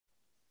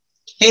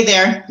Hey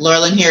there,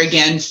 Loralyn here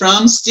again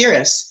from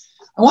STEERus.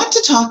 I want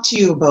to talk to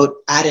you about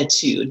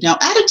attitude. Now,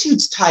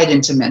 attitude's tied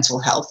into mental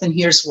health, and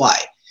here's why.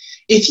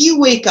 If you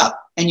wake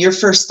up and your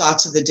first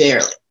thoughts of the day are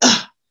like,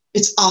 ugh,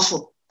 it's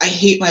awful, I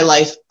hate my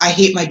life, I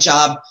hate my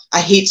job,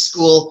 I hate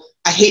school,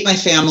 I hate my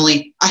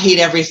family, I hate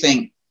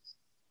everything,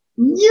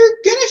 you're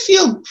gonna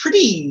feel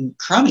pretty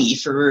crummy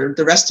for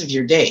the rest of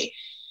your day.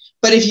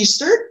 But if you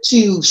start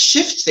to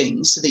shift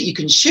things so that you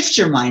can shift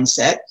your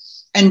mindset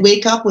and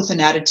wake up with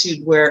an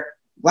attitude where,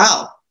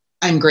 wow,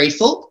 I'm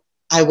grateful,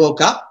 I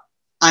woke up,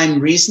 I'm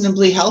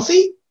reasonably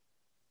healthy,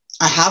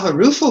 I have a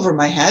roof over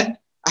my head,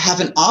 I have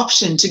an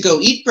option to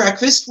go eat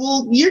breakfast,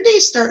 well, your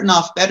day's starting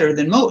off better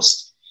than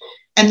most.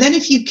 And then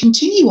if you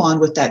continue on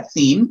with that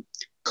theme,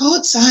 go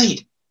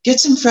outside, get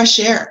some fresh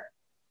air.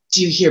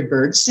 Do you hear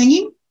birds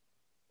singing?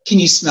 Can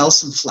you smell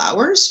some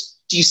flowers?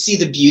 Do you see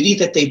the beauty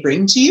that they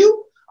bring to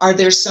you? Are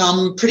there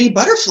some pretty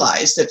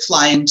butterflies that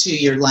fly into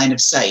your line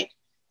of sight?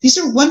 These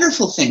are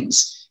wonderful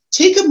things.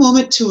 Take a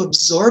moment to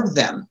absorb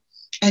them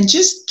and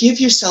just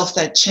give yourself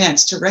that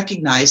chance to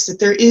recognize that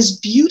there is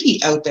beauty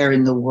out there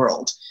in the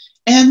world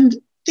and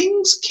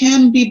things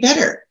can be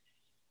better.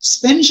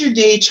 Spend your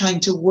day trying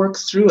to work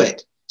through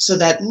it so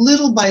that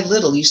little by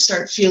little you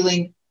start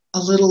feeling a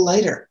little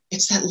lighter.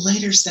 It's that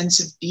lighter sense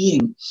of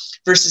being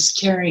versus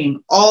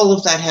carrying all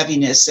of that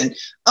heaviness and,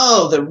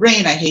 oh, the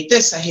rain, I hate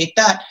this, I hate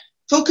that.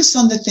 Focus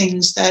on the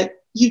things that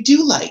you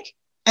do like.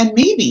 And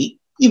maybe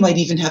you might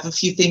even have a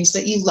few things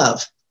that you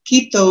love.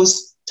 Keep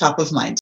those top of mind.